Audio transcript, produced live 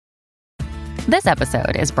This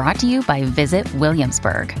episode is brought to you by Visit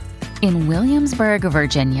Williamsburg. In Williamsburg,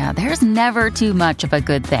 Virginia, there's never too much of a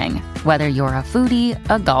good thing. Whether you're a foodie,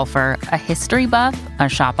 a golfer, a history buff, a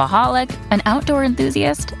shopaholic, an outdoor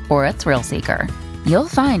enthusiast, or a thrill seeker, you'll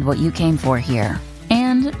find what you came for here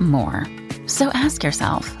and more. So ask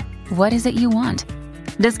yourself, what is it you want?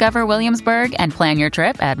 Discover Williamsburg and plan your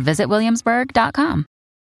trip at visitwilliamsburg.com.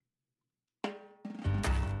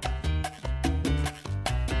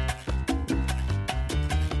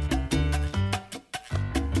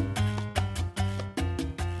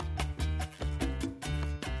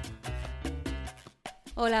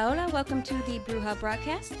 Hola, hola. Welcome to the Bruja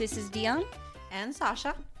broadcast. This is Dion. And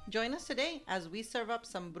Sasha. Join us today as we serve up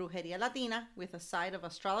some brujeria latina with a side of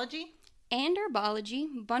astrology And herbology,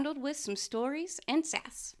 bundled with some stories and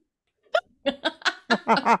sass. Hola,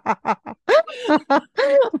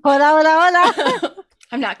 hola, hola.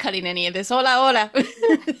 I'm not cutting any of this. Hola, hola.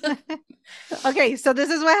 Okay, so this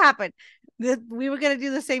is what happened. We were going to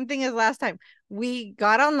do the same thing as last time. We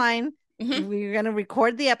got online. Mhm. We were going to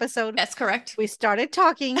record the episode. That's correct. We started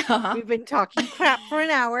talking. Uh-huh. We've been talking crap for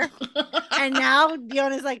an hour. And now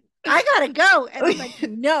Dion is like, I got to go. And I'm like,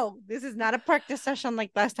 no, this is not a practice session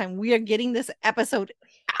like last time. We are getting this episode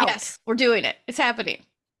out. Yes, we're doing it. It's happening.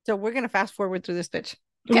 So we're going to fast forward through this bitch.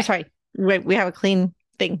 Okay. I'm sorry. We have a clean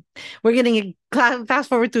thing. We're getting a fast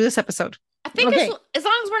forward through this episode. I think Okay. as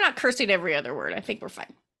long as we're not cursing every other word, I think we're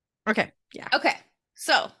fine. Okay. Yeah. Okay.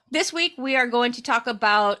 So this week we are going to talk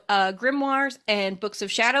about Grimoires and Books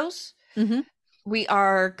of Shadows. Mm-hmm. We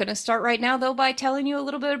are going to start right now, though, by telling you a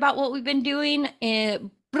little bit about what we've been doing in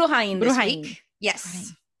Brujain this Brujain. week.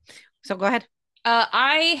 Yes. So go ahead.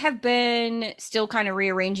 I have been still kind of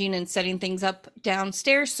rearranging and setting things up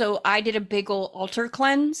downstairs. So I did a big old altar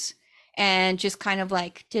cleanse and just kind of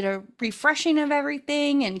like did a refreshing of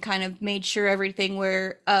everything and kind of made sure everything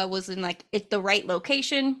was in like the right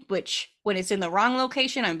location, which when it's in the wrong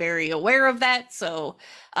location, I'm very aware of that. So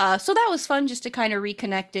that was fun just to kind of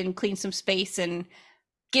reconnect and clean some space and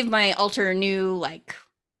give my altar a new like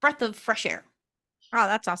breath of fresh air. Oh,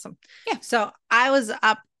 that's awesome. Yeah. So I was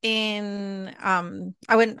up in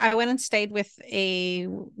I went and stayed with a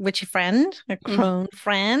witchy friend, a crone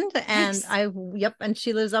friend, and Nice. and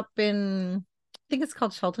she lives up in, I think it's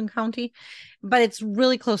called Shelton County, but it's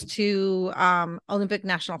really close to Olympic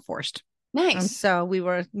National Forest. And Nice. so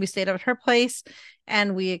we stayed at her place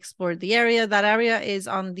and we explored the area. That area is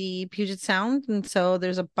on the Puget Sound, and so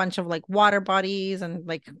there's a bunch of like water bodies and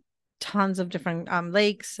like tons of different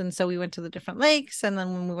lakes. And so we went to the different lakes, and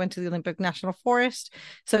then when we went to the Olympic National Forest,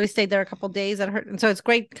 so we stayed there a couple of days at her. And so it's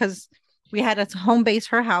great because we had a home base,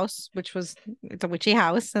 her house, which was, it's a witchy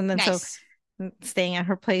house, and then Nice. so staying at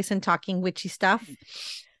her place and talking witchy stuff,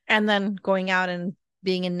 and then going out and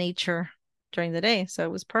being in nature during the day. So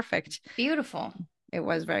it was perfect. Beautiful. It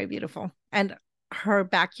was very beautiful. And her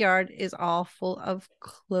backyard is all full of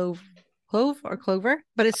clover,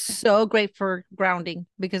 but it's so great for grounding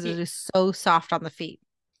because it is so soft on the feet.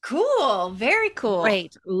 Cool. Very cool.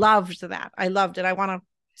 Great. Loved that. I loved it. I want to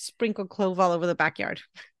sprinkle clove all over the backyard.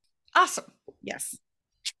 Awesome. Yes.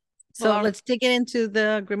 So Well, let's dig into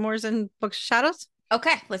the Grimoires and Books of Shadows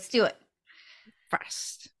Okay, let's do it.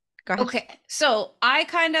 first. Go ahead. Okay. So I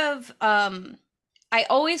kind of I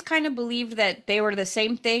always kind of believed that they were the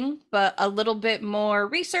same thing, but a little bit more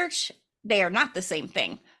research, they are not the same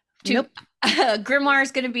thing. Nope. Grimoire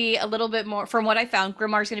is going to be a little bit more, from what I found,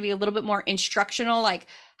 Grimoire is going to be a little bit more instructional, like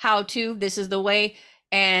how to, this is the way.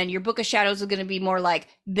 And your Book of Shadows is going to be more like,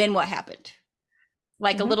 then what happened?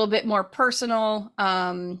 Like a little bit more personal.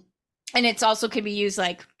 And it's also can be used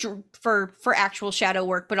like for actual shadow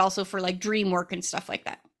work, but also for like dream work and stuff like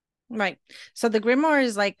that. Right. So the Grimoire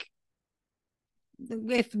is like,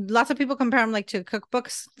 if lots of people compare them like to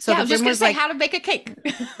cookbooks. So yeah, I the was just gonna Grimoires, say like, how to make a cake.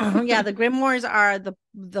 yeah, the Grimoires are the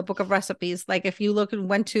book of recipes. Like if you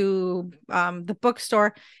went to the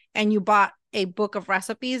bookstore and you bought a book of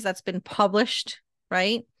recipes that's been published,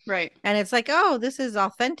 right? Right. And it's like, oh, this is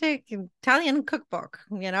authentic Italian cookbook,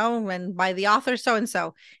 and by the author so and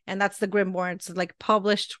so, and that's the Grimoire. It's like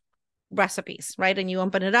published recipes, right? And you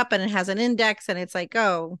open it up and it has an index, and it's like,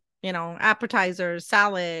 oh, appetizers,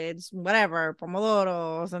 salads, whatever,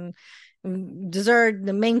 pomodoros, and dessert,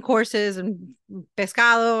 the main courses, and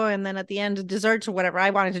pescado, and then at the end desserts or whatever.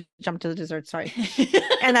 I wanted to jump to the dessert, sorry.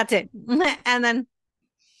 And that's it. And then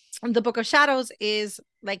the Book of Shadows is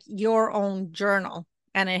like your own journal,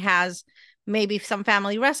 and it has maybe some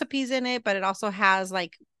family recipes in it, but it also has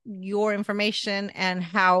like your information and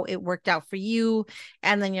how it worked out for you.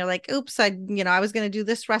 And then you're like, oops, I was going to do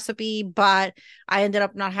this recipe, but I ended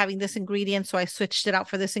up not having this ingredient, so I switched it out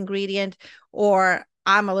for this ingredient. Or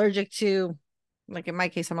I'm allergic to like in my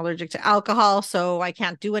case, I'm allergic to alcohol, so I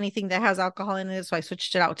can't do anything that has alcohol in it. So I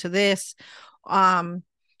switched it out to this. Um,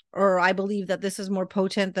 or I believe that this is more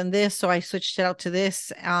potent than this, so I switched it out to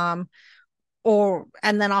this. Or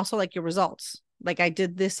and then also like your results. Like I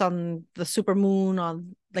did this on the super moon,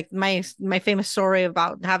 on like my famous story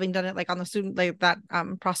about having done it like on the student, like that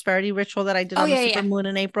prosperity ritual that I did Oh on the yeah, super yeah. moon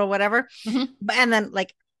in April, whatever. Hmm. But and then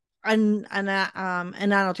like an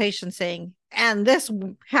annotation saying, and this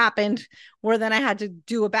happened, where then I had to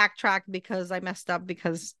do a backtrack because I messed up,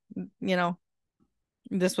 because you know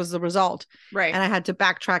this was the result, Right. and I had to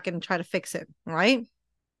backtrack and try to fix it, right?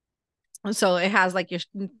 So it has like your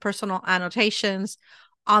personal annotations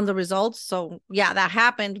on the results. So yeah, that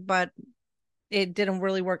happened, but it didn't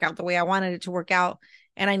really work out the way I wanted it to work out,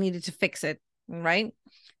 and I needed to fix it, right?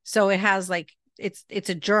 So it has like it's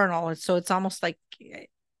a journal, so it's almost like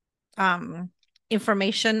um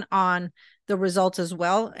information on the results as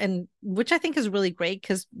well, and which I think is really great,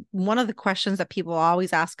 because one of the questions that people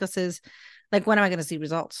always ask us is like, when am I going to see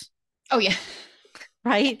results? Oh yeah.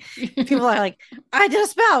 Right? People are like, I did a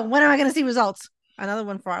spell, when am I going to see results? Another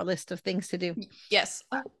one for our list of things to do. Yes.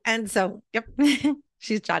 And so yep.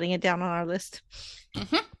 She's jotting it down on our list.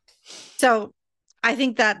 Hmm. So I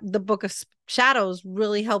think that the Book of Shadows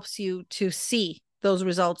really helps you to see those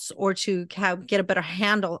results, or to get a better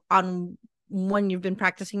handle on when you've been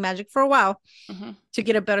practicing magic for a while, Hmm. to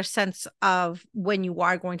get a better sense of when you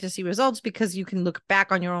are going to see results, because you can look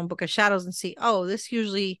back on your own Book of Shadows and see, oh, this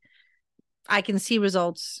usually I can see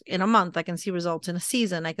results in a month, I can see results in a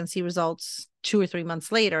season, I can see results 2 or 3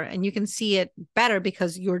 months later, and you can see it better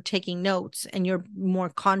because you're taking notes and you're more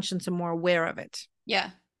conscious and more aware of it. Yeah.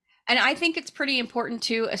 And I think it's pretty important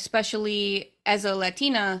too, especially as a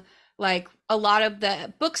Latina. Like a lot of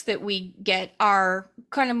the books that we get are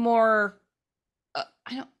kind of more,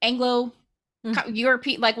 I don't Anglo,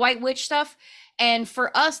 European, like white witch stuff. And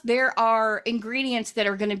for us, there are ingredients that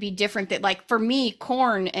are going to be different. That, like for me,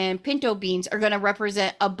 corn and pinto beans are going to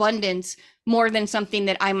represent abundance more than something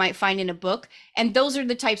that I might find in a book. And those are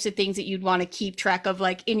the types of things that you'd want to keep track of,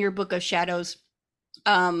 like in your Book of Shadows.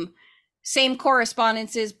 Um, Same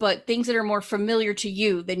correspondences, but things that are more familiar to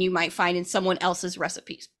you than you might find in someone else's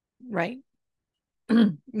recipes. Right.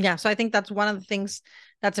 Yeah, so I think that's one of the things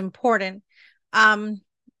that's important. Um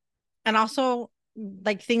and also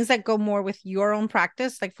like things that go more with your own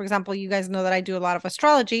practice. Like for example, you guys know that I do a lot of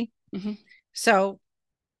astrology. Hmm. So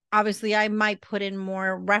obviously I might put in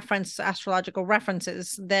more astrological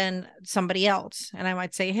references than somebody else. And I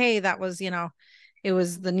might say, hey, that was, it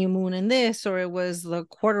was the new moon in this, or it was the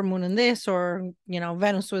quarter moon in this, or,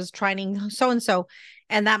 Venus was trining so and so.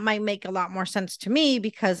 And that might make a lot more sense to me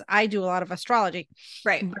because I do a lot of astrology.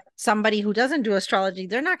 Right. But somebody who doesn't do astrology,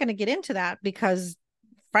 they're not going to get into that because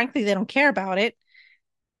frankly, they don't care about it.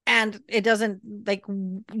 And it doesn't, like,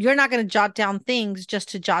 you're not going to jot down things just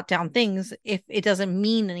to jot down things if it doesn't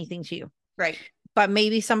mean anything to you. Right. But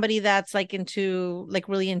maybe somebody that's like into, like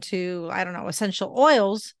really into, I don't know, essential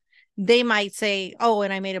oils, they might say, oh,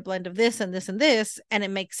 and I made a blend of this and this and this. And it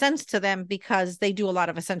makes sense to them because they do a lot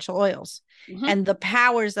of essential oils. Hmm. And the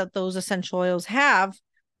powers that those essential oils have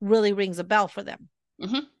really rings a bell for them.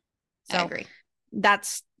 Hmm. I So agree.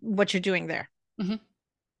 that's what you're doing there. Hmm.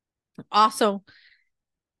 Also,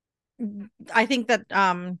 I think that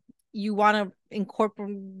you want to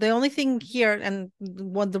incorporate, the only thing here, and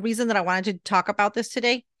the reason that I wanted to talk about this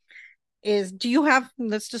today is, do you have,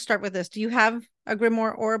 let's just start with this. Do you have a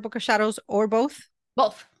grimoire or a Book of Shadows, or both?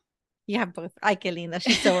 Both. You have both. Ay, qué linda.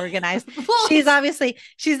 She's so organized. Both.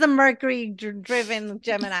 She's the Mercury driven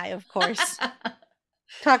Gemini, of course.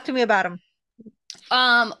 Talk to me about them.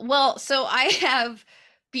 Well, so I have,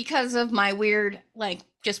 because of my weird, like,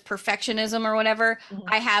 just perfectionism or whatever, Mhm.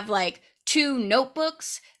 I have like two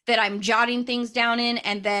notebooks that I'm jotting things down in,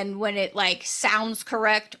 and then when it like sounds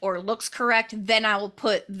correct or looks correct, then I will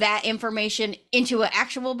put that information into an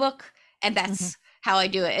actual book, and Mhm. that's how I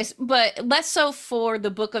do it. But less so for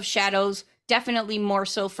the Book of Shadows, definitely more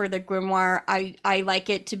so for the grimoire. I like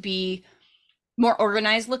it to be more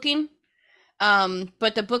organized looking.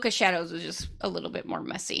 But the Book of Shadows is just a little bit more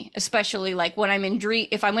messy, especially like when I'm in dream.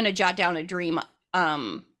 If I'm going to jot down a dream,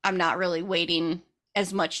 I'm not really waiting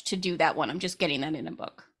as much to do that one. I'm just getting that in a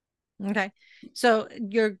book. Okay. So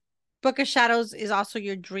your Book of Shadows is also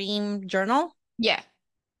your dream journal. Yeah.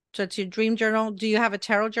 So it's your dream journal. Do you have a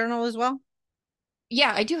tarot journal as well?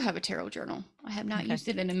 Yeah, I do have a tarot journal. I have not Okay. used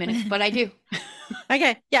it in a minute, but I do.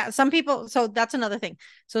 Okay. Yeah. Some people, so that's another thing.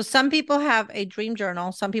 So some people have a dream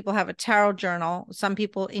journal. Some people have a tarot journal. Some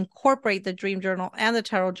people incorporate the dream journal and the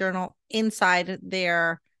tarot journal inside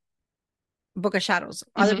their Book of Shadows.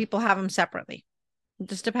 Other Hmm. people have them separately.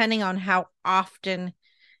 just depending on how often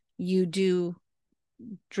you do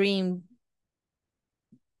dream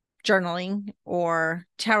journaling or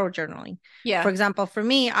tarot journaling. Yeah. For example, for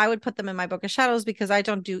me, I would put them in my book of shadows because I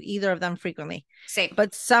don't do either of them frequently. Same.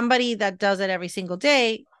 But somebody that does it every single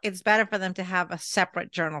day, it's better for them to have a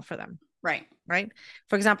separate journal for them. Right. Right.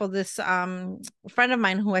 For example, this friend of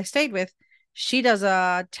mine who I stayed with, she does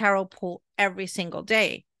a tarot pull every single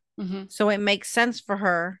day. Mm-hmm. So it makes sense for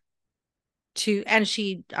her to, and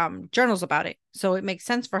she journals about it. So it makes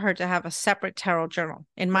sense for her to have a separate tarot journal,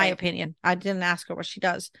 in my opinion. I didn't ask her what she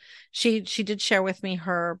does. She did share with me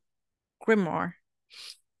her grimoire.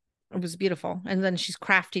 It was beautiful. And then she's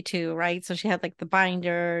crafty too, right? So she had like the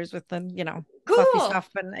binders with the, fluffy stuff.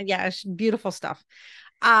 And yeah, beautiful stuff.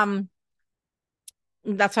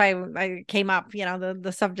 That's why I came up,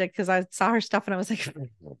 the subject, because I saw her stuff and I was like,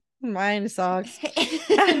 mine sucks.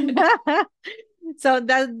 So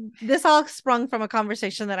this all sprung from a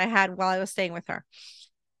conversation that I had while I was staying with her.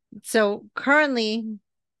 So currently,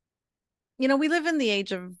 we live in the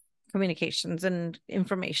age of communications and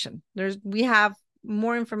information. We have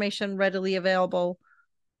more information readily available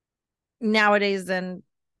nowadays than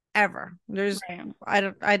ever. I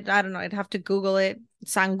don't know. I'd have to Google it.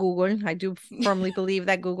 San Google. I do firmly believe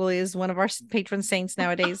that Google is one of our patron saints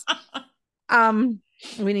nowadays.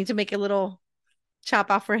 We need to make a little chop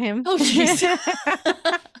off for him. Oh, jeez.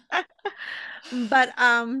 But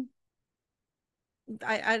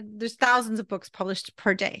there's thousands of books published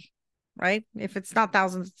per day, right? If it's not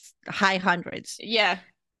thousands, it's high hundreds. Yeah.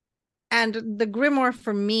 And the grimoire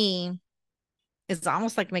for me is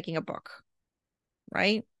almost like making a book,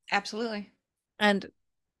 right? Absolutely. And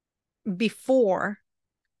before,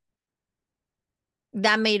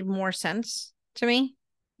 that made more sense to me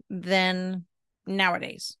than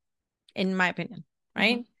nowadays, in my opinion,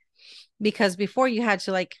 right? Mm-hmm. Because before you had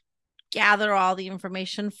to like gather all the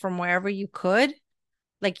information from wherever you could,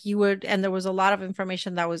 like you would, and there was a lot of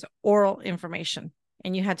information that was oral information,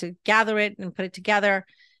 and you had to gather it and put it together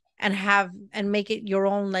and make it your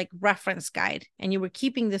own like reference guide. And you were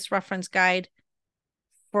keeping this reference guide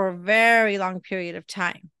for a very long period of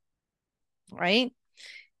time, right?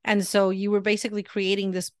 And so you were basically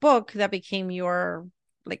creating this book that became your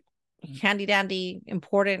like handy dandy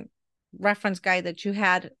important reference guide that you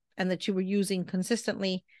had and that you were using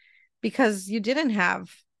consistently, because you didn't have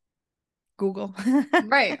Google.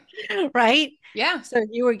 Right. Right. Yeah. So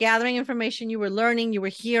you were gathering information, you were learning, you were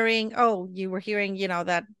hearing,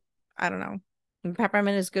 that, I don't know,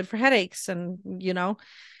 peppermint is good for headaches, and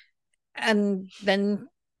and then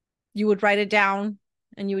you would write it down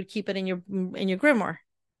and you would keep it in your grimoire,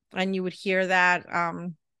 and you would hear that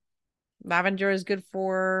lavender is good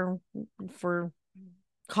for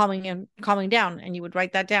calming down, and you would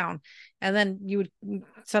write that down, and then you would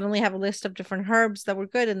suddenly have a list of different herbs that were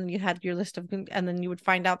good, and then you had your list of, and then you would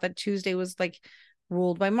find out that Tuesday was like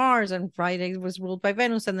ruled by Mars and Friday was ruled by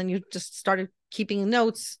Venus, and then you just started keeping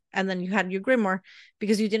notes, and then you had your grimoire,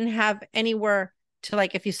 because you didn't have anywhere to,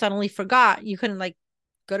 like, if you suddenly forgot, you couldn't like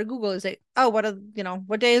go to Google and say, oh,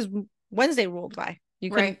 what day is Wednesday ruled by?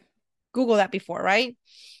 You couldn't Google that before, right?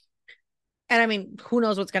 And I mean, who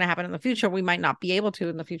knows what's going to happen in the future? We might not be able to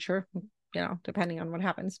in the future, depending on what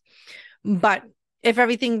happens. But if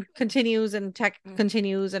everything continues and tech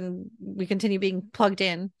continues and we continue being plugged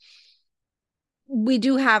in, we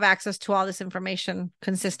do have access to all this information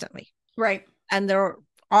consistently. Right. And there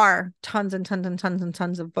are tons and tons and tons and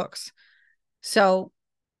tons of books. So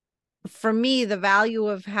for me, the value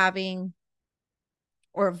of having,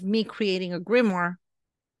 or of me creating a grimoire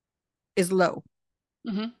is low.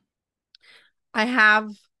 Mm-hmm. I have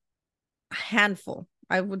a handful,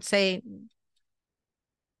 I would say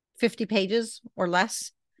 50 pages or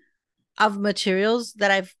less of materials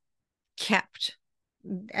that I've kept.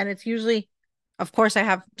 And it's usually, of course, I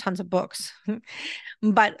have tons of books,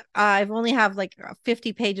 but I've only have like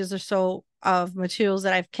 50 pages or so of materials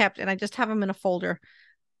that I've kept. And I just have them in a folder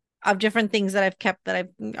of different things that I've kept that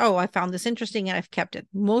I found this interesting and I've kept it.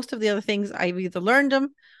 Most of the other things I've either learned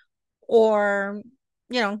them or,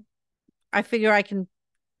 I figure I can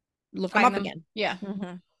look them up again. Yeah.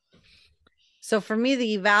 Mm-hmm. So for me,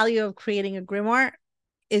 the value of creating a grimoire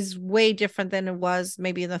is way different than it was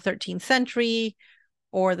maybe in the 13th century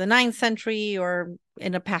or the 9th century or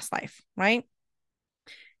in a past life, right?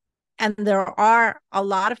 And there are a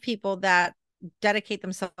lot of people that dedicate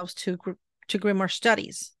themselves to grimoire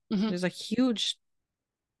studies. Mm-hmm. There's a huge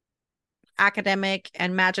academic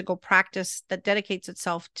and magical practice that dedicates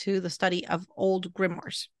itself to the study of old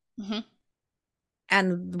grimoires. Mm-hmm.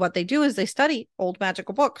 And what they do is they study old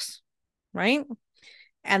magical books, right?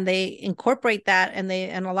 and they incorporate that, and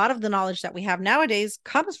a lot of the knowledge that we have nowadays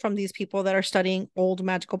comes from these people that are studying old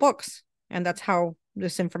magical books, and that's how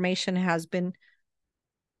this information has been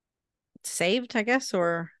saved, I guess,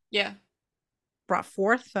 or Yeah. brought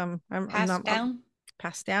forth. I'm Passed not down.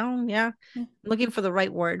 passed down. Yeah, Yeah. I'm looking for the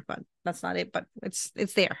right word, but that's not it. But it's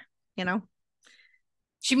there.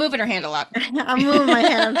 She's moving her hand a lot. I'm moving my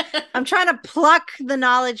hand. I'm trying to pluck the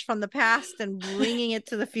knowledge from the past and bringing it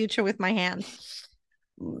to the future with my hand.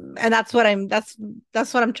 And that's what I'm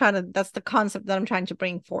trying to, that's the concept that I'm trying to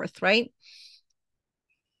bring forth, right?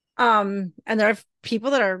 And there are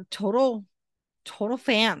people that are total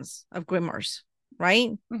fans of grimoires,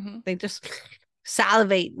 right? Mm-hmm. They just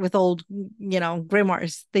salivate with old,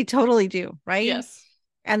 grimoires. They totally do, right? Yes.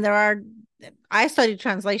 And I studied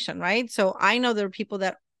translation, right? So I know there are people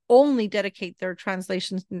that only dedicate their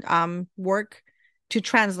translation work to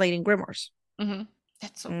translating grimoires. Mm-hmm.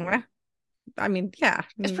 That's so cool. I mean, yeah,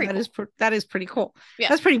 it's pretty cool. That is pretty cool. Yeah.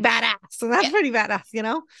 That's pretty badass. So that's pretty badass,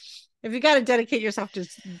 If you got to dedicate yourself to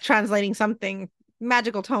translating something,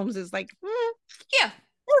 magical tomes is like, yeah.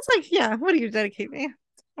 It's like, yeah, what do you dedicate?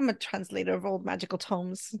 I'm a translator of old magical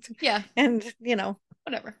tomes. Yeah. And,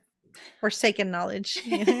 whatever. Forsaken knowledge.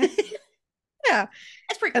 Yeah,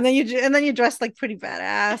 that's pretty cool. And then you dress like pretty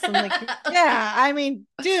badass and like yeah, I mean,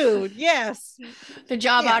 dude, yes, the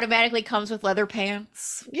job automatically comes with leather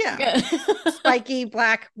pants. Yeah. Spiky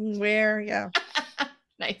black wear. Yeah.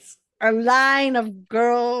 Nice. A line of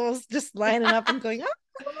girls just lining up and going,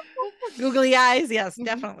 oh, googly eyes. Yes,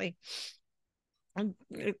 definitely.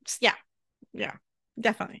 Yeah,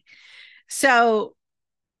 definitely. So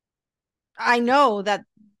I know that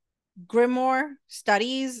grimoire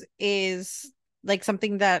studies is like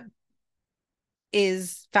something that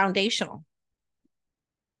is foundational,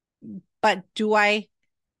 but do I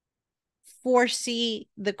foresee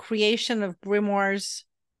the creation of grimoires,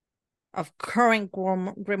 of current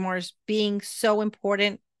grimoires, being so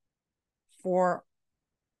important for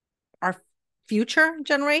our future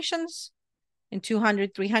generations in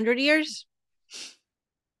 200, 300 years?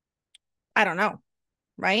 I don't know,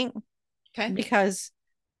 right? Okay. Because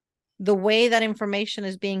the way that information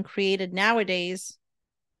is being created nowadays,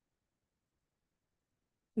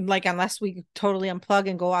 like unless we totally unplug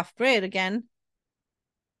and go off grid again,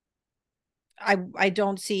 I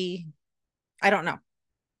don't know.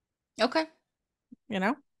 Okay.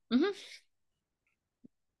 Mm-hmm.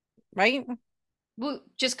 Right? Well,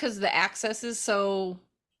 just because the access is so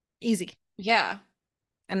easy. Yeah.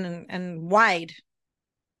 And wide.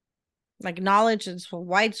 Like knowledge is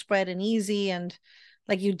widespread and easy, and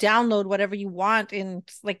like you download whatever you want. And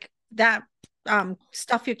like that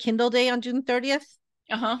Stuff Your Kindle Day on June 30th.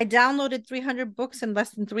 I downloaded 300 books in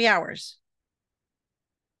less than 3 hours.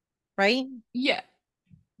 Right? Yeah.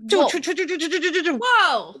 Whoa.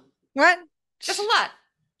 Whoa. What? That's a lot.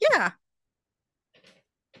 Yeah.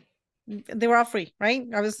 They were all free, right?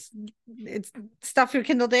 It's Stuff Your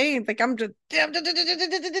Kindle Day. Like I'm just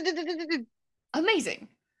amazing.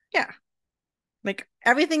 Yeah. Like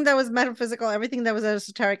everything that was metaphysical, everything that was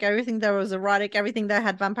esoteric, everything that was erotic, everything that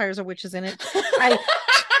had vampires or witches in it. I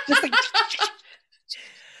just like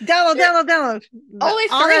download. Only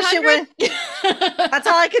 300? That's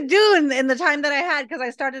all I could do in the time that I had, because I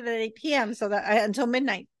started at 8 p.m. so that until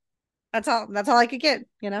midnight. That's all I could get,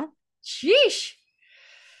 Sheesh.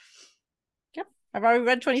 Yep. I've already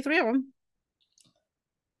read 23 of them.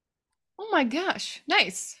 Oh my gosh.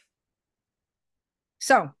 Nice.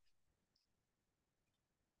 So,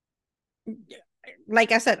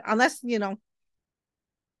 like I said, unless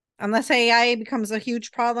AI becomes a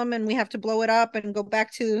huge problem and we have to blow it up and go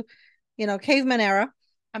back to, caveman era.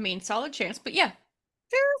 I mean, solid chance, but yeah.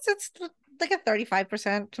 It's like a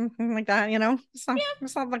 35%, something like that, It's not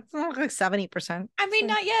like 70%. I mean,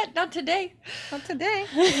 not yet. Not today. Not today.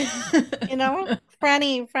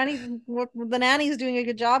 Franny, the nanny's doing a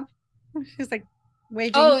good job. She's like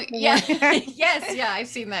waging. Oh, yeah. Yes, yeah, I've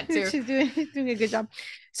seen that too. She's doing a good job.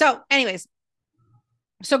 So, anyways,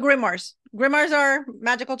 grimoires. Grimoires are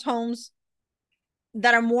magical tomes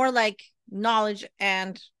that are more like knowledge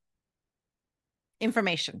and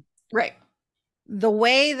information. Right. The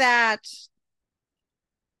way that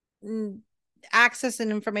access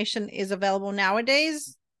and information is available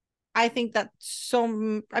nowadays, I think that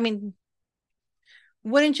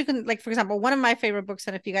wouldn't you like, for example, one of my favorite books,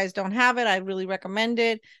 and if you guys don't have it, I really recommend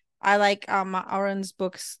it. I like Aaron's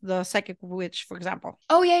books, The Psychic Witch, for example.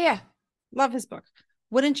 Oh, yeah. Love his book.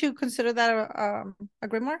 Wouldn't you consider that a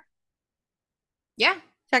grimoire? Yeah.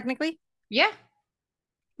 Technically? Yeah.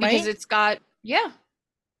 Because it's got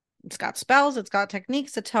spells, it's got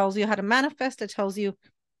techniques, it tells you how to manifest, it tells you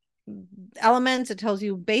elements. It tells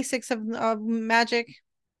you basics of magic.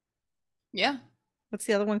 Yeah. What's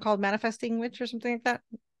the other one called? Manifesting Witch or something like that.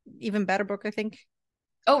 Even better book, I think.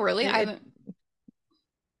 Oh, really? I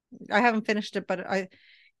haven't finished it, but I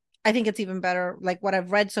think it's even better. Like what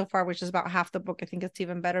I've read so far, which is about half the book, I think it's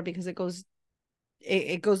even better because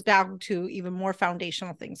it goes down to even more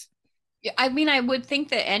foundational things. Yeah, I mean, I would think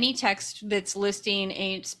that any text that's listing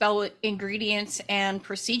a spell ingredients and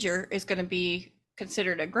procedure is going to be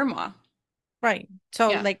considered a grimoire. Right.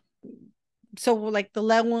 So Yeah. like the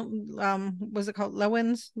Lewin, what's it called?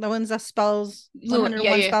 Lewin's spells, Yeah,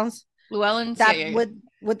 101 yeah. spells. Llewellyn's, yeah, That yeah, yeah.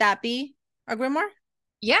 would that be a grimoire?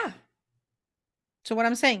 Yeah, So what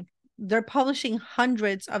I'm saying, they're publishing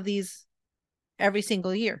hundreds of these every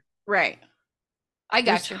single year. right. I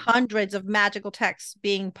There's got you. hundreds of magical texts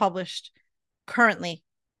being published currently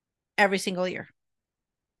every single year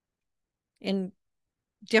in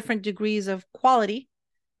different degrees of quality,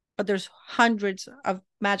 but there's hundreds of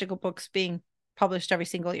magical books being published every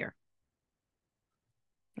single year.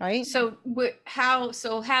 Right? So,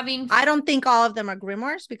 so having, I don't think all of them are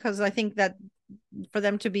grimoires because I think that for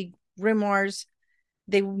them to be grimoires,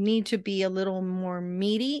 they need to be a little more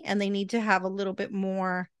meaty and they need to have a little bit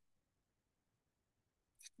more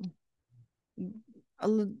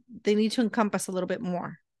they need to encompass a little bit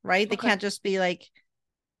more, right? They okay. can't just be like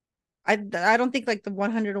I don't think like the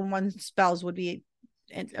 101 spells would be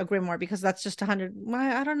a grimoire because that's just 100.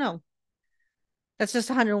 I don't know. That's just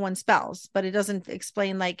 101 spells, but it doesn't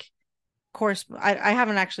explain like I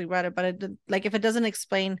haven't actually read it, but like if it doesn't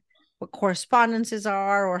explain what correspondences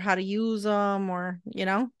are or how to use them or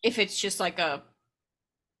If it's just like the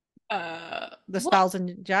well, spells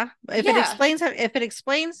and yeah, yeah, if it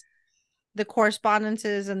explains the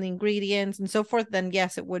correspondences and the ingredients and so forth, then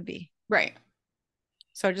yes, it would be. right.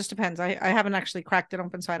 So it just depends. I haven't actually cracked it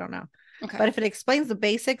open, so I don't know. Okay. But if it explains the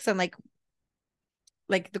basics and like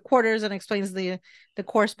the quarters and explains the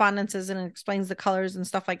correspondences and it explains the colors and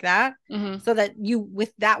stuff like that, so that you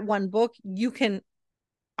with that one book you can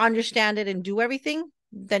understand it and do everything,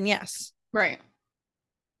 then yes. Right.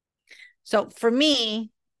 So for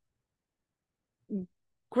me,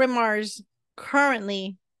 grimoires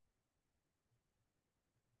currently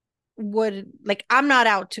would like I'm not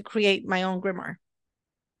out to create my own grimoire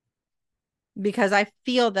because I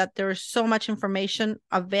feel that there's so much information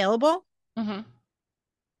available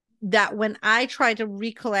that when I try to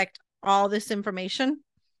recollect all this information,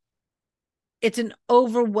 it's an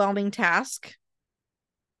overwhelming task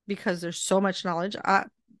because there's so much knowledge.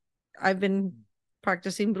 I've been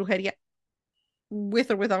practicing brujeria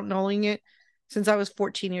with or without knowing it since I was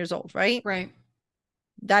 14 years old, right? Right.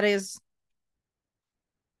 That is,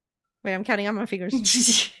 wait, I'm counting on my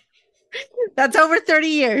fingers. That's over 30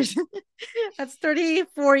 years. That's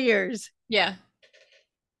 34 years. Yeah.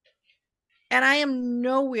 And I am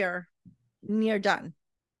nowhere near done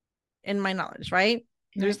in my knowledge, right?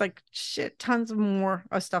 There's like shit tons of more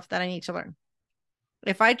of stuff that I need to learn.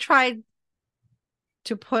 If I tried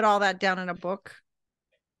to put all that down in a book,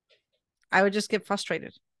 I would just get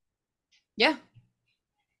frustrated. Yeah.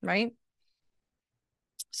 Right?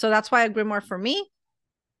 So that's why a grimoire for me,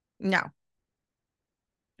 no.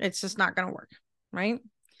 It's just not going to work. Right?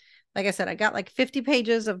 Like I said, I got like 50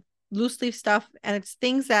 pages of loose leaf stuff, and it's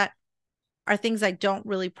things that are things I don't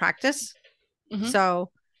really practice. So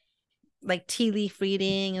like tea leaf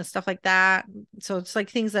reading and stuff like that. So it's like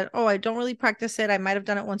things that, I don't really practice it. I might have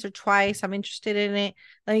done it once or twice. I'm interested in it.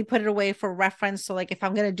 Let me put it away for reference. So like if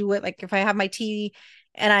I'm going to do it, like if I have my tea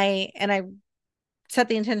and I set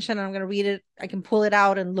the intention and I'm going to read it, I can pull it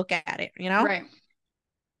out and look at it, Right.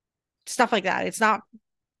 Stuff like that. It's not,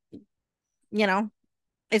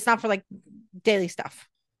 it's not for like daily stuff.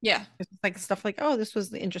 Yeah. It's like stuff like, oh, this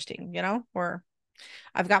was interesting, or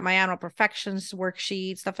I've got my annual perfections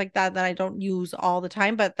worksheet, stuff like that I don't use all the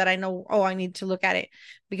time, but that I know, I need to look at it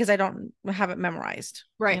because I don't have it memorized.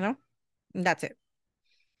 Right. And that's it.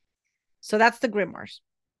 So that's the grimoires.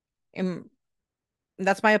 And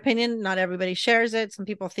that's my opinion. Not everybody shares it. Some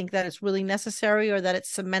people think that it's really necessary or that it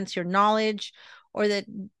cements your knowledge, or that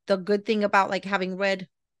the good thing about like having read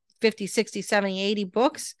 50, 60, 70, 80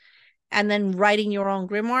 books and then writing your own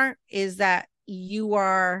grimoire is that you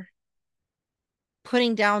are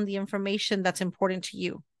putting down the information that's important to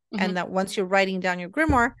you. And that once you're writing down your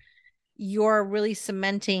grimoire, you're really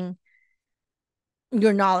cementing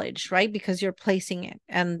your knowledge, right? Because you're placing it.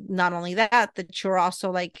 And not only that you're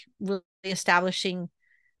also like really establishing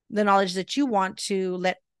the knowledge that you want to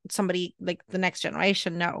let somebody like the next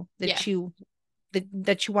generation know that you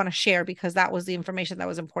want to share, because that was the information that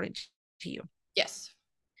was important to you. Yes.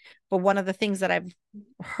 But one of the things that I've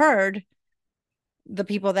heard the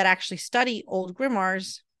people that actually study old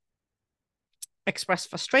grimoires express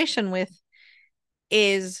frustration with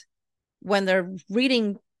is when they're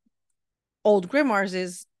reading old grimoires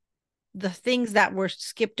is the things that were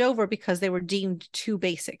skipped over because they were deemed too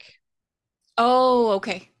basic. Oh,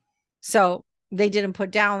 okay. So they didn't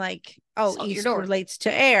put down like, oh, Salt your east door. relates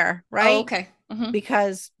to air, Oh, right? okay. Hmm.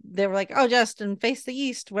 Because they were like, oh, Justin, face the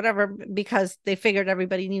east, whatever, because they figured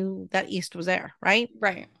everybody knew that east was air, right?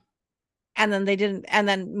 Right. And then they didn't, and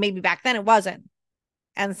then maybe back then it wasn't.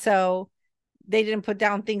 And so they didn't put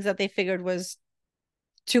down things that they figured was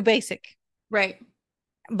too basic. Right.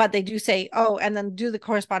 But they do say, oh, and then do the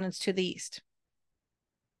correspondence to the east.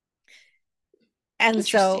 And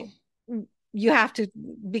so Interesting. you have to,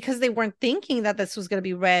 because they weren't thinking that this was going to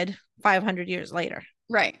be read 500 years later.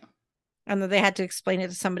 Right. And then they had to explain it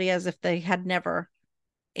to somebody as if they had never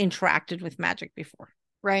interacted with magic before,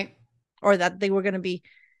 Right. or that they were going to be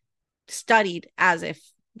studied as if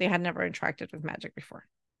they had never interacted with magic before.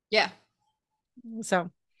 Yeah.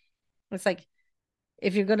 So it's like,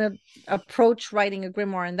 if you're going to approach writing a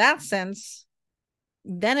grimoire in that sense,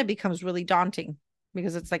 then it becomes really daunting,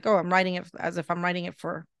 because it's like, oh, I'm writing it as if I'm writing it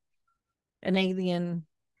for an alien,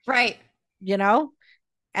 Right. you know?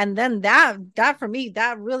 And then that for me,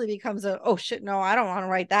 that really becomes a, oh shit, no, I don't want to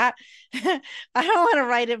write that. I don't want to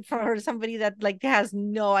write it for somebody that like has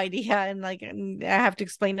no idea, and like I have to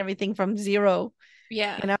explain everything from zero,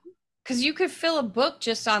 Yeah. you know? Because you could fill a book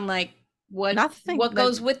just on like Nothing. what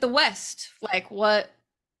goes with the West. Like what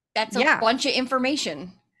that's a Yeah. bunch of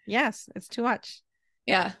information. Yes, it's too much.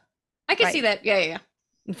 Yeah. I can see Right. that. Yeah,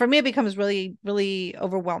 yeah, For me, it becomes really, really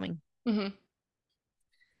overwhelming. yeah. Hmm.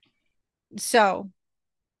 So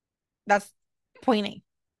that's point A.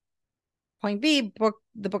 Point B,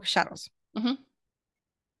 the Book of Shadows. Hmm.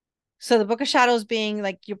 So the Book of Shadows being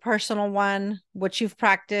like your personal one, what you've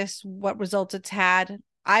practiced, what results it's had.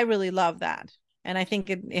 I really love that. And I think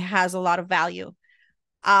it has a lot of value.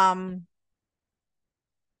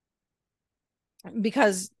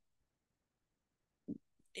 Because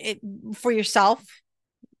it, for yourself,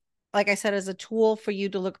 like I said, as a tool for you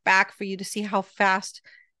to look back, for you to see how fast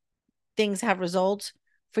things have results,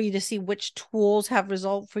 for you to see which tools have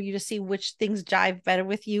result, for you to see which things jive better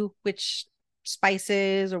with you, which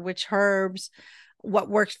spices or which herbs, what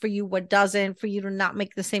works for you, what doesn't, for you to not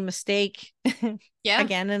make the same mistake Yeah.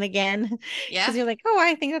 again and again. Because Yeah. you're like, oh,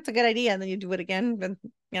 I think that's a good idea. And then you do it again.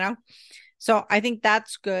 But so I think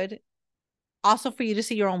that's good. Also for you to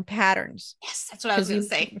see your own patterns. Yes, that's what I was gonna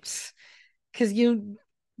say. Because you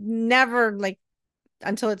never like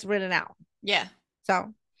until it's written out. Yeah.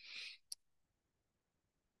 So,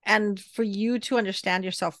 and for you to understand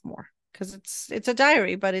yourself more, because it's a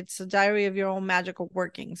diary, but it's a diary of your own magical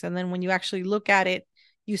workings. And then when you actually look at it,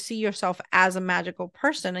 you see yourself as a magical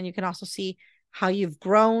person, and you can also see how you've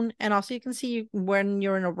grown, and also you can see when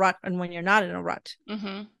you're in a rut and when you're not in a rut,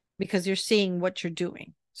 Hmm. because you're seeing what you're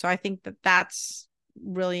doing. So I think that that's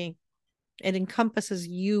really, it encompasses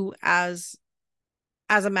you as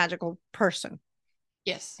a magical person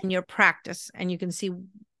Yes. in your practice, and you can see,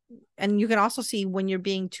 and you can also see when you're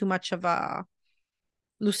being too much of a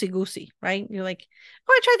loosey goosey, right? You're like,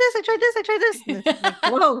 oh, I tried this. And it's like,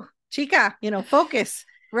 whoa, chica, focus,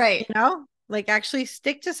 Right. like actually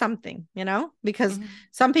stick to something, because Hmm.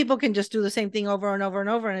 some people can just do the same thing over and over and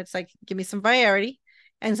over. And it's like, give me some variety.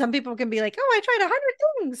 And some people can be like, oh, I tried 100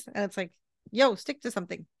 things. And it's like, yo, stick to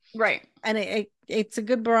something. Right. And it's a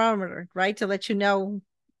good barometer, right? To let you know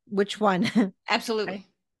which one. Absolutely.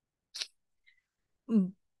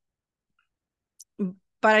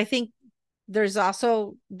 But I think there's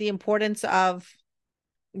also the importance of,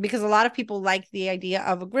 because a lot of people like the idea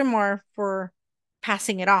of a grimoire for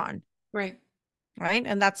passing it on, Right. right?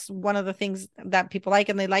 And that's one of the things that people like,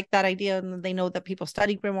 and they like that idea, and they know that people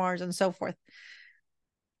study grimoires and so forth.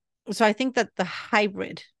 So I think that the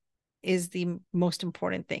hybrid is the most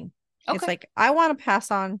important thing. It's Okay. like, I want to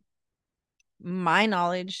pass on my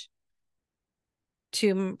knowledge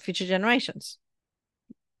to future generations,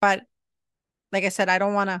 but like I said, I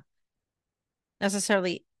don't want to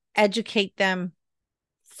necessarily educate them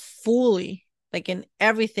fully, like in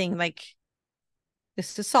everything. Like,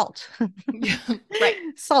 this is salt. Right.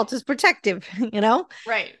 Salt is protective,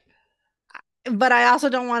 Right. but I also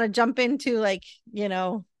don't want to jump into like,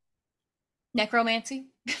 Necromancy.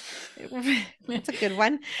 that's a good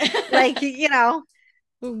one. Like,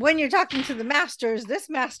 when you're talking to the masters, this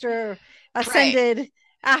master Right. ascended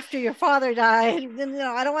after your father died. Then,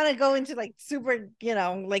 I don't want to go into like super,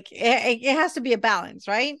 like it has to be a balance,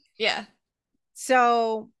 right? Yeah.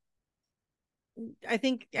 So I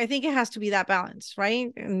think it has to be that balance,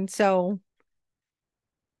 right? And so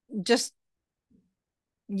just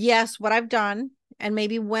yes, what I've done, and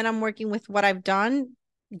maybe when I'm working with what I've done,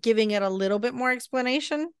 giving it a little bit more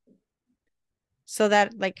explanation so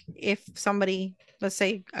that, like, if somebody, let's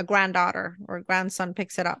say a granddaughter or a grandson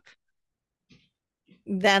picks it up,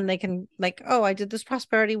 then they can, like, oh, I did this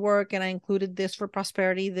prosperity work and I included this for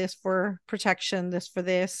prosperity, this for protection, this for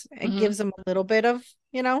this. It gives them a little bit of,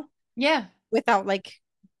 Yeah. without like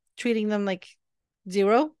treating them like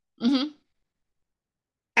zero.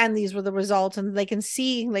 And these were the results, and they can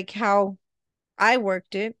see like how I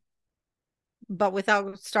worked it, but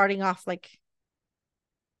without starting off like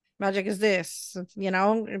magic is this,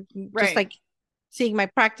 just like seeing my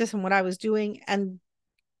practice and what I was doing. And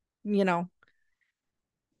you know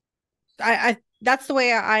I that's the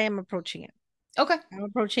way I am approaching it. Okay. I'm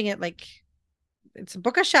approaching it like it's a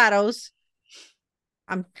book of shadows.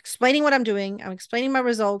 I'm explaining what I'm doing, I'm explaining my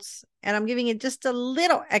results, and I'm giving it just a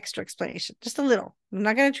little extra explanation, just a little. I'm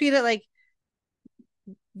not going to treat it like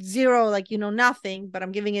zero, like nothing, but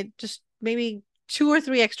I'm giving it just maybe 2 or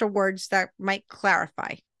 3 extra words that might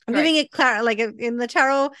clarify. I'm giving it like in the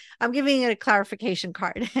tarot, I'm giving it a clarification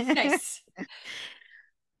card. Nice.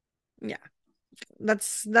 Yeah.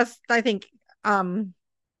 That's I think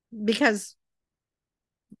because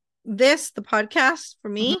the podcast for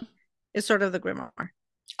me is sort of the grimoire.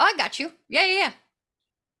 Oh, I got you. Yeah.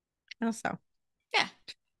 Also, yeah.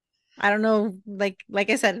 I don't know, like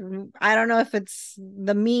I said, I don't know if it's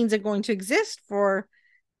the means are going to exist for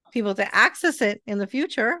people to access it in the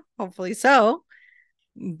future. Hopefully so.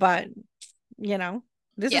 But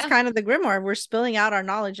this is kind of the grimoire. We're spilling out our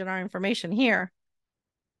knowledge and our information here.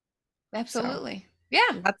 Absolutely. So,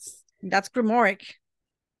 yeah. That's grimoire.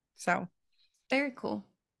 So very cool.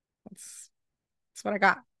 That's what I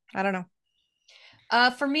got. I don't know.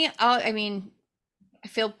 For me, I mean, I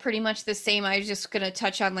feel pretty much the same. I was just going to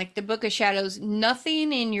touch on like the Book of Shadows.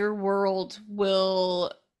 Nothing in your world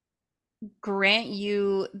will grant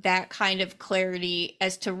you that kind of clarity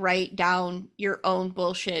as to write down your own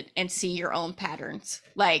bullshit and see your own patterns.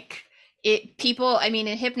 Like people, I mean,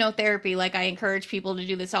 in hypnotherapy, like I encourage people to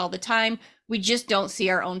do this all the time. We just don't see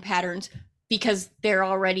our own patterns because they're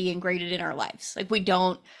already ingrained in our lives. Like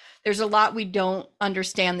there's a lot we don't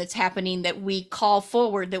understand that's happening that we call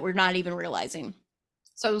forward that we're not even realizing.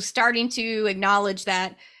 So starting to acknowledge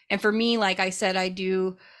that. And for me, like I said, I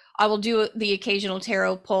will do the occasional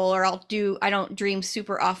tarot pull, or I don't dream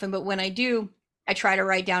super often, but when I do, I try to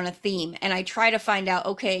write down a theme and I try to find out,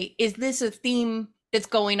 okay, is this a theme that's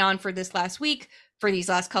going on for this last week, for these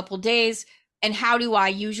last couple days? And how do I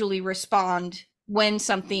usually respond when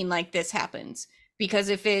something like this happens? Because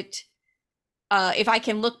if I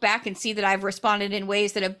can look back and see that I've responded in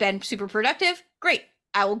ways that have been super productive, great.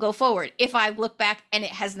 I will go forward. If I look back and it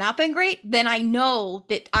has not been great, then I know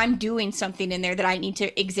that I'm doing something in there that I need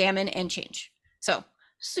to examine and change. So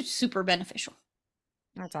super beneficial.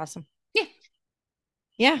 That's awesome. Yeah.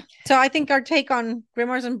 Yeah. So I think our take on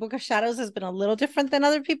Grimoires and Book of Shadows has been a little different than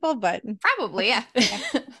other people, but probably, yeah.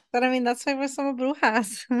 But I mean, that's why we're some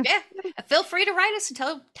brujas. Yeah. Feel free to write us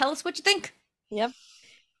and tell us what you think. Yep.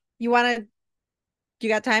 You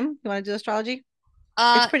got time? You want to do astrology?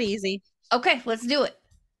 It's pretty easy. Okay, let's do it.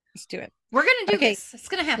 Let's do it. We're gonna do this. It's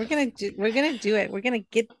gonna happen. We're gonna do it. We're gonna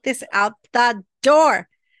get this out the door.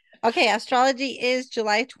 Okay, astrology is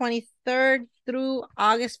July 23rd through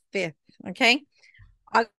August 5th. Okay.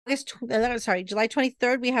 July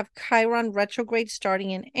 23rd, we have Chiron retrograde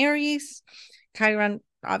starting in Aries. Chiron,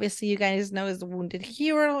 obviously, you guys know, is the wounded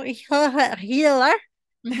healer. Healer.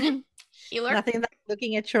 Nothing like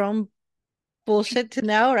looking at your own bullshit to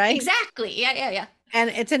know, right? Exactly. Yeah. And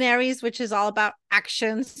it's an Aries, which is all about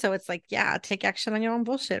action. So it's like, yeah, take action on your own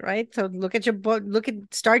bullshit, right? So look at your book,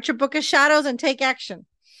 start your Book of Shadows and take action.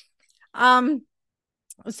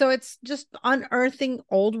 So it's just unearthing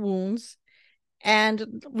old wounds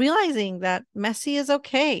and realizing that messy is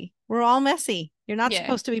okay. We're all messy. You're not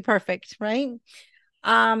supposed to be perfect, right?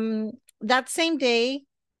 That same day,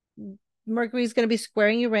 Mercury is going to be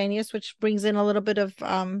squaring Uranus, which brings in a little bit of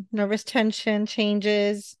nervous tension,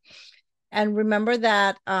 changes. And remember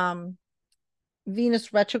that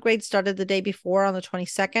Venus retrograde started the day before on the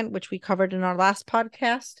 22nd, which we covered in our last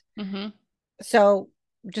podcast. So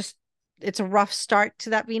just, it's a rough start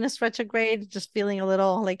to that Venus retrograde, just feeling a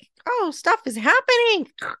little like, oh, stuff is happening.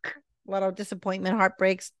 A lot of disappointment,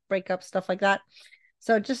 heartbreaks, breakups, stuff like that.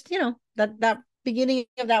 So just, that beginning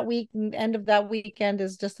of that week and end of that weekend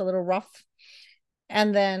is just a little rough.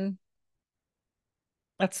 And then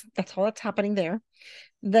that's all that's happening there.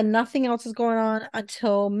 Then nothing else is going on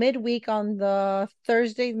until midweek on the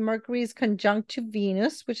Thursday. Mercury is conjunct to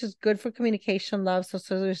Venus, which is good for communication, love,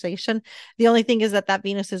 socialization. The only thing is that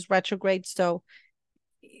Venus is retrograde. So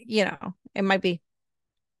it might be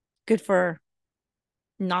good for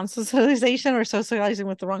non-socialization or socializing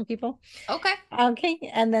with the wrong people. Okay. Okay.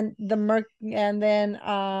 And then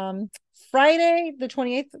Friday the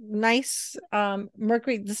 28th, nice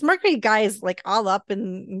Mercury. This Mercury guy is like all up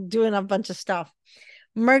and doing a bunch of stuff.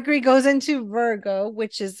 Mercury goes into Virgo,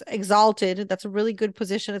 which is exalted. That's a really good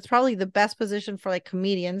position. It's probably the best position for like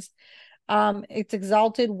comedians. It's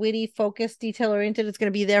exalted, witty, focused, detail oriented. It's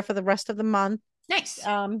going to be there for the rest of the month. Nice.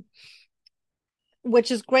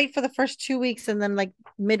 Which is great for the first 2 weeks, and then like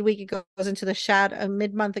midweek it goes into the shadow.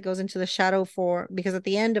 Mid-month it goes into the shadow because at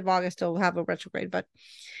the end of August it'll have a retrograde. But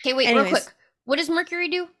Okay, wait, real anyways, quick. What does Mercury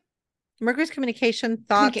do? Mercury's communication,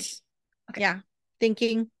 Communication. thoughts, Okay. yeah,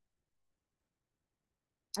 thinking.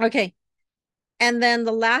 Okay, and then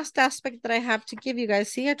the last aspect that I have to give you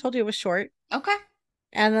guys. See, I told you it was short. Okay.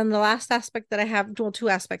 And then the last aspect that I have, well, two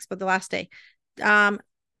aspects, but the last day.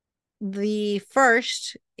 The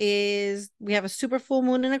first is we have a super full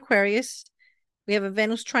moon in Aquarius. We have a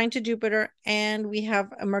Venus trine to Jupiter, and we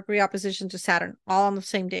have a Mercury opposition to Saturn, all on the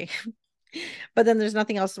same day. But then there's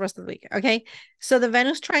nothing else the rest of the week. Okay. So the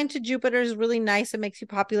Venus trine to Jupiter is really nice. It makes you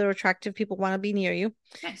popular, attractive. People want to be near you.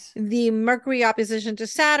 Nice. The Mercury opposition to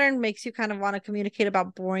Saturn makes you kind of want to communicate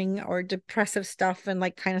about boring or depressive stuff and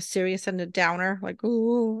like kind of serious and a downer, like,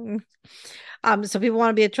 ooh. So people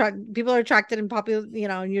want to be people are attracted and popular,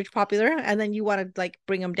 and you're popular, and then you want to like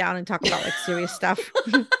bring them down and talk about like serious stuff.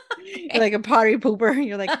 Like a potty pooper.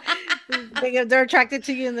 You're like they're attracted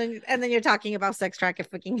to you, and then you're talking about sex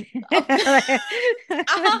trafficking.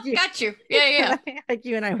 Got you. Yeah. Like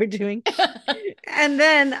you and I were doing. And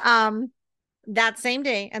then that same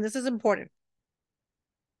day, and this is important.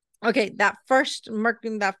 Okay, that first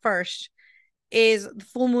is the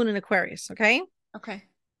full moon in Aquarius. Okay. Okay.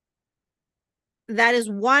 That is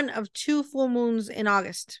one of two full moons in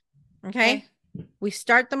August. Okay. We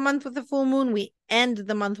start the month with a full moon. We end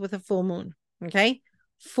the month with a full moon. Okay.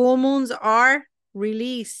 Full moons are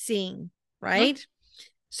releasing, right?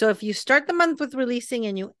 So if you start the month with releasing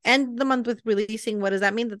and you end the month with releasing, what does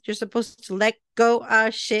that mean? That you're supposed to let go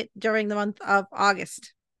of shit during the month of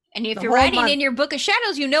August. And if you're writing in your book of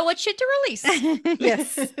shadows, you know what shit to release.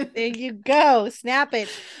 Yes. There you go. Snap it.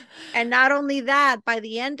 And not only that, by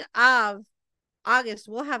the end of August,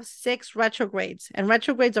 we'll have 6 retrogrades, and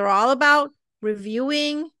retrogrades are all about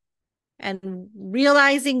reviewing and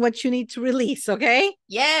realizing what you need to release. Okay.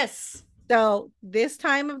 Yes. So this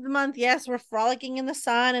time of the month, yes, we're frolicking in the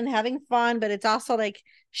sun and having fun, but it's also like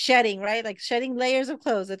shedding, right? Like shedding layers of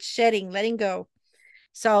clothes. It's shedding, letting go.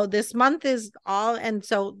 So this month is all, and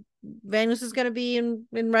so Venus is going to be in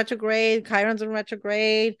retrograde, Chiron's in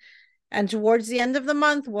retrograde. And towards the end of the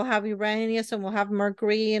month, we'll have Uranus and we'll have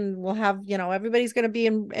Mercury and we'll have, everybody's going to be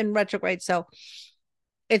in retrograde. So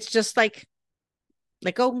it's just like,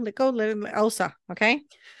 let go, Elsa. Okay.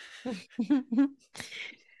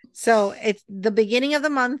 So it's the beginning of the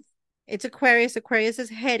month. It's Aquarius. Aquarius is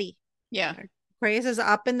heady. Yeah. Aquarius is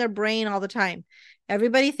up in their brain all the time.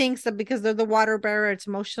 Everybody thinks that because they're the water bearer, it's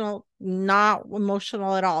emotional. Not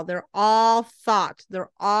emotional at all. They're all thought.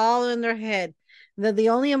 They're all in their head. The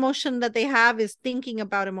only emotion that they have is thinking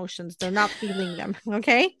about emotions. They're not feeling them.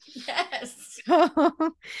 Okay. Yes.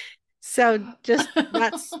 So just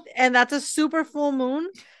that's a super full moon,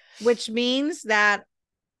 which means that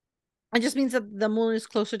it just means that the moon is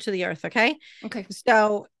closer to the earth. Okay. Okay.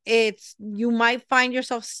 So you might find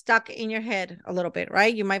yourself stuck in your head a little bit,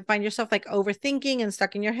 right? You might find yourself like overthinking and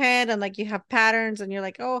stuck in your head, and like you have patterns and you're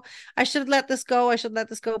like, oh, I should let this go. I should let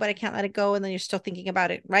this go, but I can't let it go. And then you're still thinking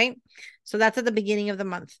about it, right? So that's at the beginning of the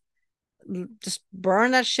month. Just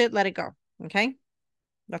burn that shit, let it go. Okay.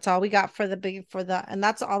 That's all we got and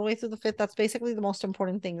that's all the way through the 5th. That's basically the most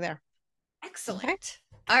important thing there. Excellent. Okay.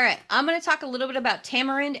 All right. I'm going to talk a little bit about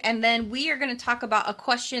Tamarind, and then we are going to talk about a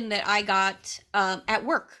question that I got at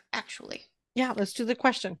work, actually. Yeah, let's do the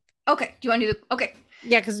question. Okay. Do you want to do okay.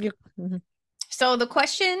 Yeah, because you. Mm-hmm. So the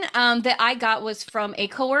question that I got was from a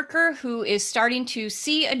coworker who is starting to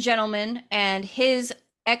see a gentleman, and his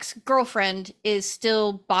ex-girlfriend is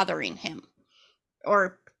still bothering him,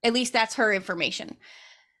 or at least that's her information.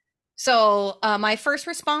 So my first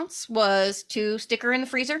response was to stick her in the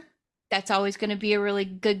freezer. That's always going to be a really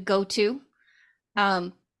good go-to.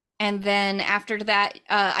 And then after that,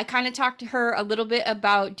 I kind of talked to her a little bit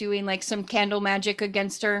about doing like some candle magic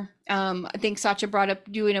against her. I think Sacha brought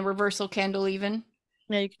up doing a reversal candle even.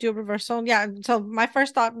 Yeah, you could do a reversal. Yeah. So my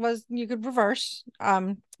first thought was you could reverse.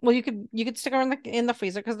 Well, you could stick her in the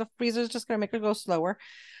freezer, because the freezer is just going to make her go slower,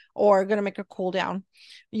 or going to make her cool down.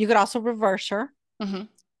 You could also reverse her. Mm-hmm.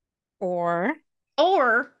 Or,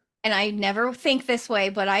 and I never think this way,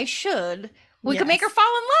 but I should. We could make her fall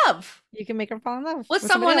in love You can make her fall in love with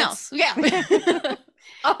someone else. Yeah.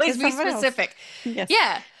 Always be specific. Yes.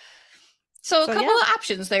 Yeah. So a couple of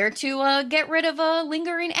options there to get rid of a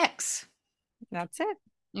lingering ex. That's it.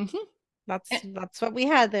 Mm-hmm. That's what we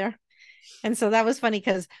had there. And so that was funny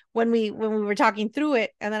because when we were talking through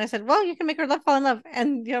it, and then I said, well, you can make her fall in love.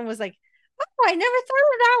 And Dion was like, oh, I never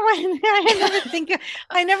thought of that one.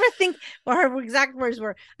 I never think, or her exact words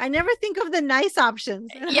were, I never think of the nice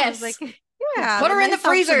options. And yes. I was like, yeah. Put her in the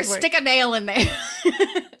freezer, stick a nail in there.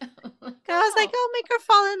 I was like, oh, make her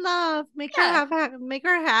fall in love. Make her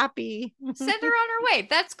happy. Send her on her way.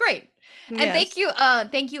 That's great. And thank you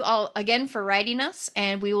all again for writing us.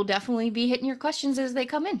 And we will definitely be hitting your questions as they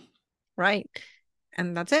come in. Right.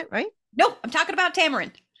 And that's it, right? Nope. I'm talking about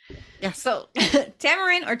tamarind. Yes. So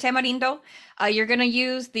tamarind or tamarindo, you're going to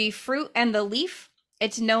use the fruit and the leaf.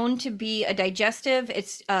 It's known to be a digestive.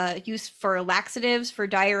 It's used for laxatives, for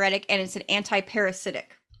diuretic, and it's an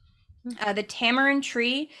anti-parasitic. The tamarind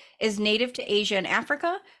tree is native to Asia and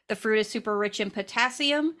Africa. The fruit is super rich in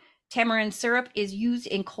potassium. Tamarind syrup is used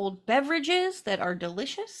in cold beverages that are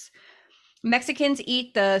delicious. Mexicans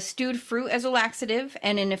eat the stewed fruit as a laxative,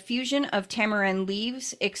 and an infusion of tamarind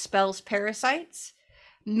leaves expels parasites.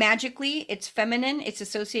 Magically, it's feminine. It's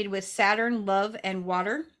associated with Saturn, love, and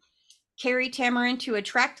water. Carry tamarind to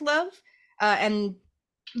attract love, and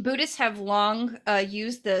Buddhists have long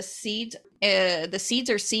used the seeds. The seeds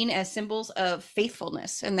are seen as symbols of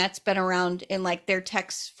faithfulness, and that's been around in like their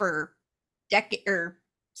texts for decades or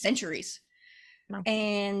centuries. Wow.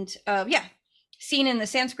 And seen in the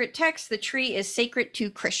Sanskrit text, the tree is sacred to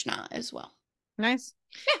Krishna as well. Nice.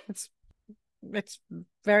 Yeah, it's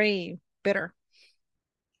very bitter.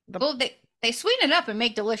 Well, they sweeten it up and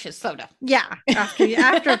make delicious soda. Yeah,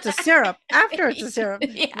 after it's a syrup. After it's a syrup.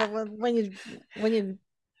 Yeah. When you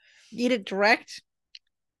eat it direct.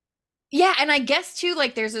 Yeah, and I guess too,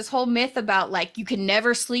 like there's this whole myth about like you can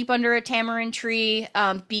never sleep under a tamarind tree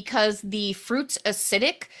because the fruit's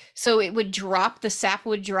acidic, so the sap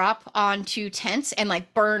would drop onto tents and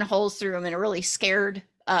like burn holes through them, and it really scared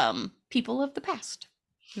people of the past.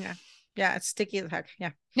 Yeah, it's sticky as heck.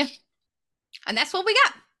 Yeah, and that's what we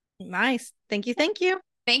got. Nice. Thank you.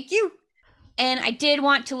 And I did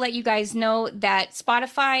want to let you guys know that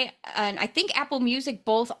Spotify and I think Apple Music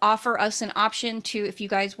both offer us an option to, if you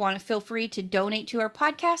guys want to, feel free to donate to our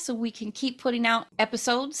podcast so we can keep putting out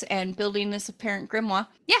episodes and building this apparent grimoire.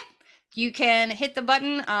 Yeah, you can hit the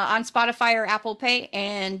button on Spotify or Apple Pay,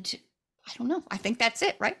 and I don't know. I think that's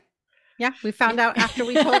it, right? Yeah, we found out after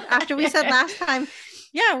we said last time.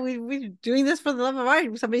 Yeah, we're doing this for the love of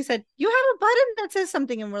art. Somebody said, you have a button that says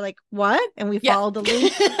something. And we're like, what? And we followed the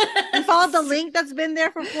link. We followed the link that's been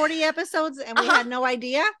there for 40 episodes and we had no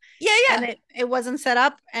idea. Yeah. And it wasn't set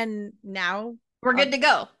up. And now we're good to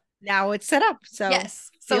go. Now it's set up. So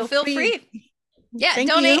yes. So feel free. Yeah, Thank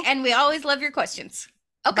donate. you. And we always love your questions.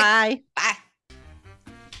 Okay. Bye.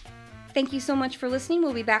 Thank you so much for listening.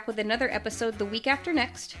 We'll be back with another episode the week after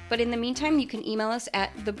next. But in the meantime, you can email us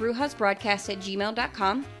at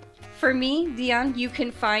thebrujassbroadcast@gmail.com. For me, Dion, you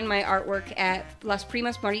can find my artwork at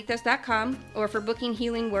lasprimasmaritas.com, or for booking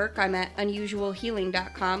healing work, I'm at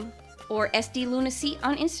unusualhealing.com, or sdlunacy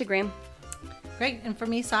on Instagram. Great. And for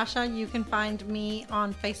me, Sasha, you can find me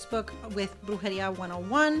on Facebook with Brujeria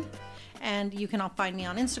 101. And you can all find me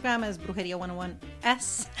on Instagram as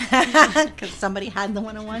Brujeria101S because somebody had the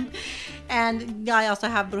 101. And I also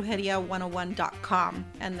have Brujeria101.com.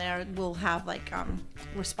 And there we'll have like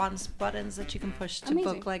response buttons that you can push to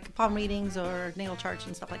book like palm readings or natal charts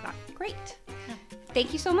and stuff like that. Great. Yeah.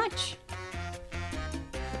 Thank you so much.